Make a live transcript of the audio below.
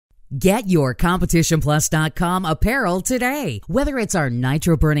Get your CompetitionPlus.com apparel today. Whether it's our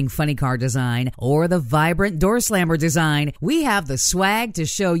nitro-burning funny car design or the vibrant door slammer design, we have the swag to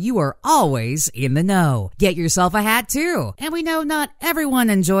show you are always in the know. Get yourself a hat too. And we know not everyone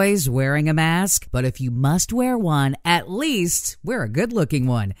enjoys wearing a mask, but if you must wear one, at least wear a good-looking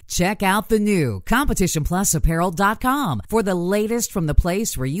one. Check out the new CompetitionPlusApparel.com for the latest from the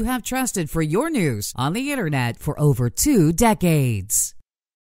place where you have trusted for your news on the internet for over 2 decades.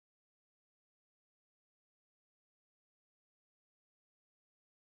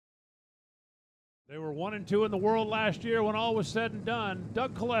 They were 1 and 2 in the world last year when all was said and done.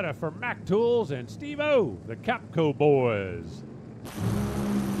 Doug Coletta for Mac Tools and Steve-O, the Capco boys.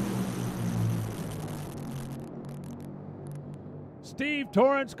 Steve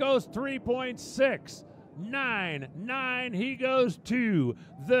Torrence goes 3.699. He goes to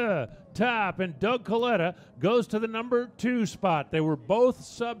the top, and Doug Coletta goes to the number 2 spot. They were both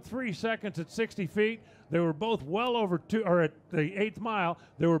sub 3 seconds at 60 feet. They were both well over at the 8th mile.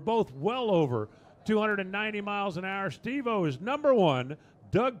 They were both well over 290 miles an hour. Steve-O is number 1.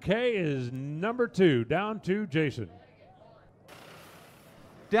 Doug K is number 2. Down to Jason.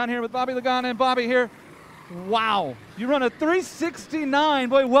 Down here with Bobby Lagana, and Bobby here. Wow, you run a 369.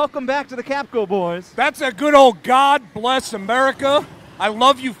 Boy, welcome back to the Capco boys. That's a good old God bless America. I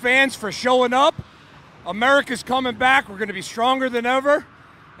love you fans for showing up. America's coming back. We're going to be stronger than ever.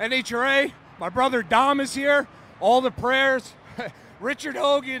 NHRA, my brother Dom is here. All the prayers. Richard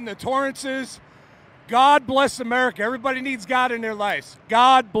Hogan, the Torrences. God bless America. Everybody needs God in their lives.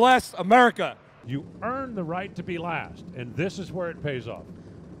 God bless America. You earn the right to be last, and this is where it pays off.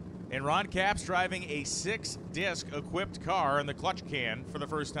 And Ron Capps driving a 6-disc equipped car in the clutch can for the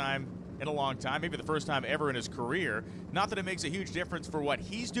first time in a long time, maybe the first time ever in his career. Not that it makes a huge difference for what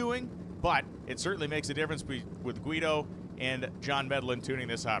he's doing, but it certainly makes a difference with Guido and John Medlin tuning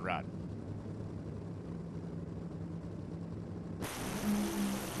this hot rod.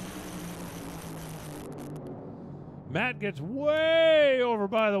 Matt gets way over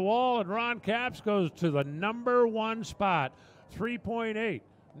by the wall, and Ron Capps goes to the number 1 spot. 3.895,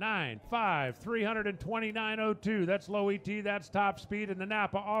 329.02. That's low ET, that's top speed, and the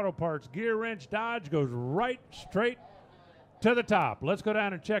Napa Auto Parts Gear Wrench Dodge goes right straight to the top. Let's go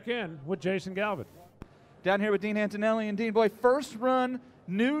down and check in with Jason Galvin. Down here with Dean Antonelli, and Dean, boy, first run,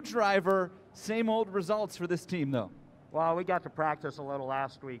 new driver, same old results for this team, though. Well, we got to practice a little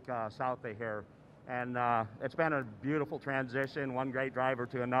last week south of here, and it's been a beautiful transition, one great driver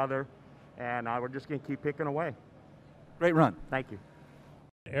to another, and we're just going to keep picking away. Great run. Thank you.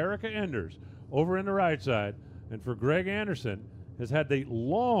 Erica Enders over in the right side, and for Greg Anderson, has had the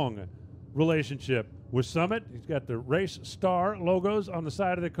long relationship with Summit. He's got the Race Star logos on the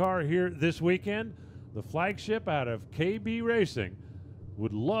side of the car here this weekend. The flagship out of KB Racing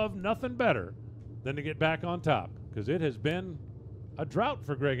would love nothing better than to get back on top, because it has been a drought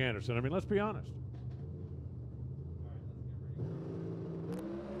for Greg Anderson. I mean, let's be honest.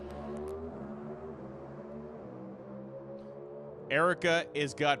 Erica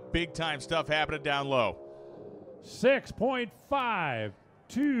has got big-time stuff happening down low.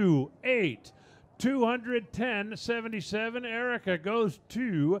 6.528, 210.77. Erica goes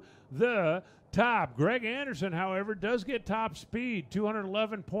to the top. Greg Anderson, however, does get top speed,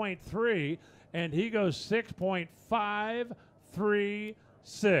 211.3, and he goes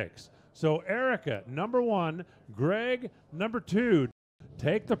 6.536. So Erica, number 1, Greg, number 2.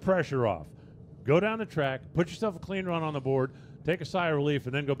 Take the pressure off. Go down the track, put yourself a clean run on the board, take a sigh of relief,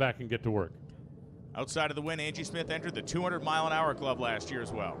 and then go back and get to work. Outside of the win, Angie Smith entered the 200-mile-an-hour club last year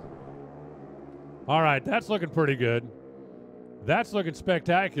as well. All right, that's looking pretty good. That's looking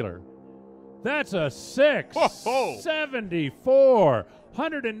spectacular. That's a 6.74,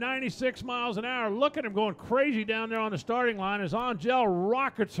 196 miles an hour. Look at him going crazy down there on the starting line as Angelle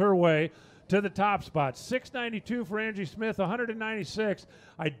rockets her way to the top spot. 692 for Angie Smith, 196.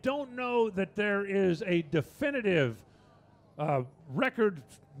 I don't know that there is a definitive record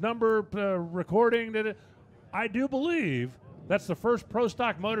number recording that I do believe that's the first pro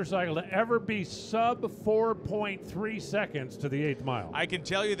stock motorcycle to ever be sub 4.3 seconds to the 8th mile. I can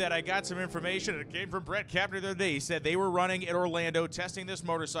tell you that I got some information. It came from Brett Kepner the other day. He said they were running in Orlando testing this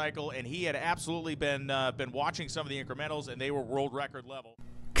motorcycle, and he had absolutely been watching some of the incrementals, and they were world record level.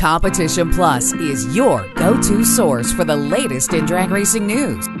 Competition Plus is your go-to source for the latest in drag racing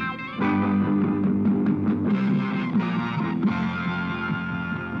news.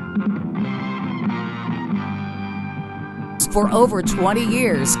 For over 20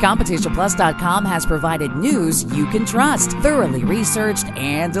 years, CompetitionPlus.com has provided news you can trust, thoroughly researched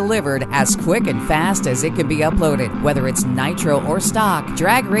and delivered as quick and fast as it can be uploaded. Whether it's nitro or stock,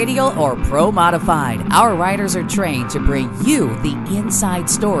 drag radial or pro modified, our writers are trained to bring you the inside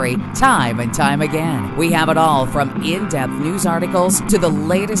story time and time again. We have it all from in-depth news articles to the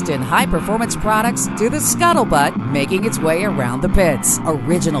latest in high-performance products to the scuttlebutt making its way around the pits.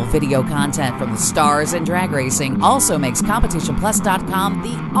 Original video content from the stars in drag racing also makes CompetitionPlus.com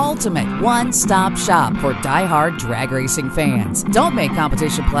the ultimate one-stop shop for die-hard drag racing fans. Don't make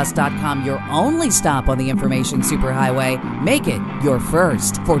CompetitionPlus.com your only stop on the information superhighway. Make it your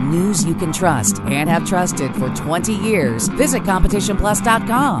first. For news you can trust and have trusted for 20 years, visit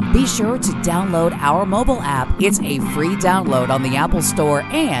CompetitionPlus.com. Be sure to download our mobile app. It's a free download on the Apple Store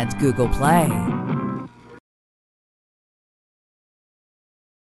and Google Play.